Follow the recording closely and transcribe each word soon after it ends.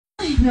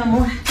Mi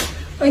amor,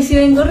 hoy sí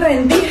vengo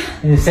rendida.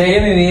 ¿En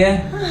serio, mi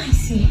vida? Ay,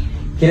 sí.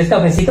 ¿Quieres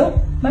cafecito?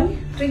 Vale,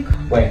 rico.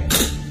 Bueno.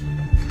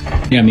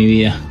 Mira, mi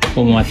vida,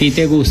 como a ti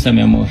te gusta,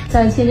 mi amor.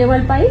 ¿Sabes quién llegó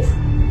al país?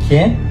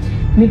 ¿Quién?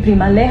 Mi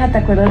prima Aleja, ¿te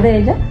acuerdas de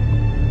ella?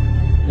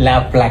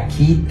 La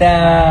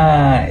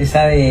flaquita,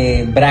 esa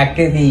de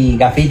bracket y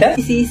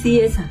gafitas. Sí,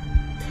 esa.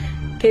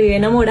 Que vive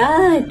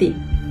enamorada de ti.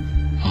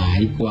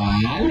 Ay,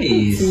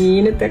 ¿cuáles?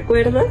 Sí, ¿no te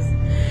acuerdas?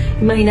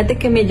 Imagínate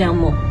que me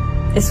llamó.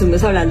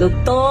 Estuvimos hablando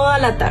toda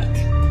la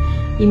tarde.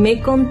 Y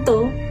me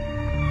contó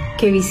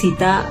que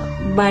visita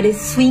bares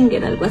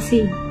swinger, algo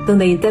así,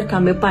 donde hay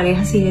intercambio de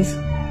parejas y eso.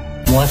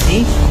 ¿Cómo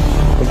así?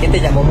 ¿Por qué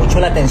te llamó mucho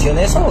la atención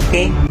eso o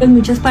qué? Pues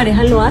muchas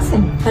parejas lo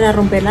hacen para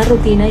romper la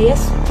rutina y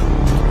eso.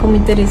 Como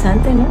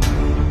interesante, ¿no?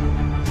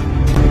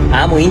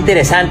 Ah, muy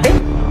interesante.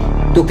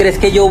 ¿Tú crees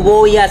que yo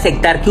voy a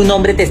aceptar que un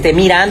hombre te esté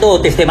mirando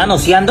o te esté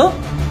manoseando?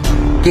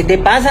 ¿Qué te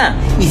pasa?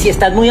 Y si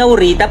estás muy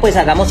aburrida, pues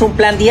hagamos un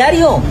plan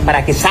diario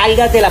para que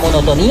salgas de la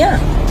monotonía.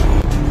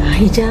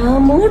 Ay, ya,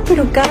 amor,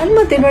 pero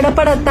cálmate, no era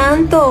para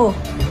tanto.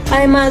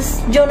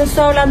 Además, yo no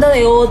estaba hablando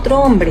de otro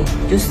hombre.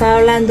 Yo estaba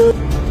hablando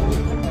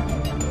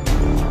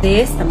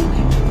de esta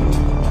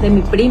mujer. De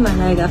mi prima,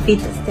 la de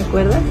gafitas, ¿te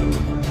acuerdas?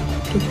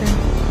 ¿Qué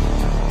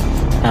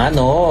tal? Ah,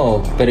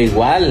 no, pero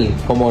igual,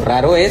 como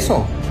raro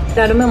eso.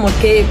 Claro, mi amor,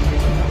 que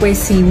pues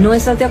si no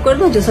estás de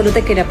acuerdo, yo solo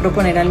te quería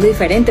proponer algo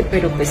diferente,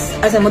 pero pues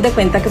hacemos de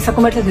cuenta que esta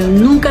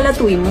conversación nunca la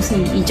tuvimos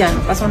y ya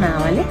no pasó nada,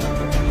 ¿vale?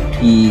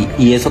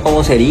 ¿Y eso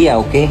cómo sería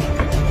o qué?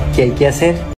 ¿Qué hay que hacer?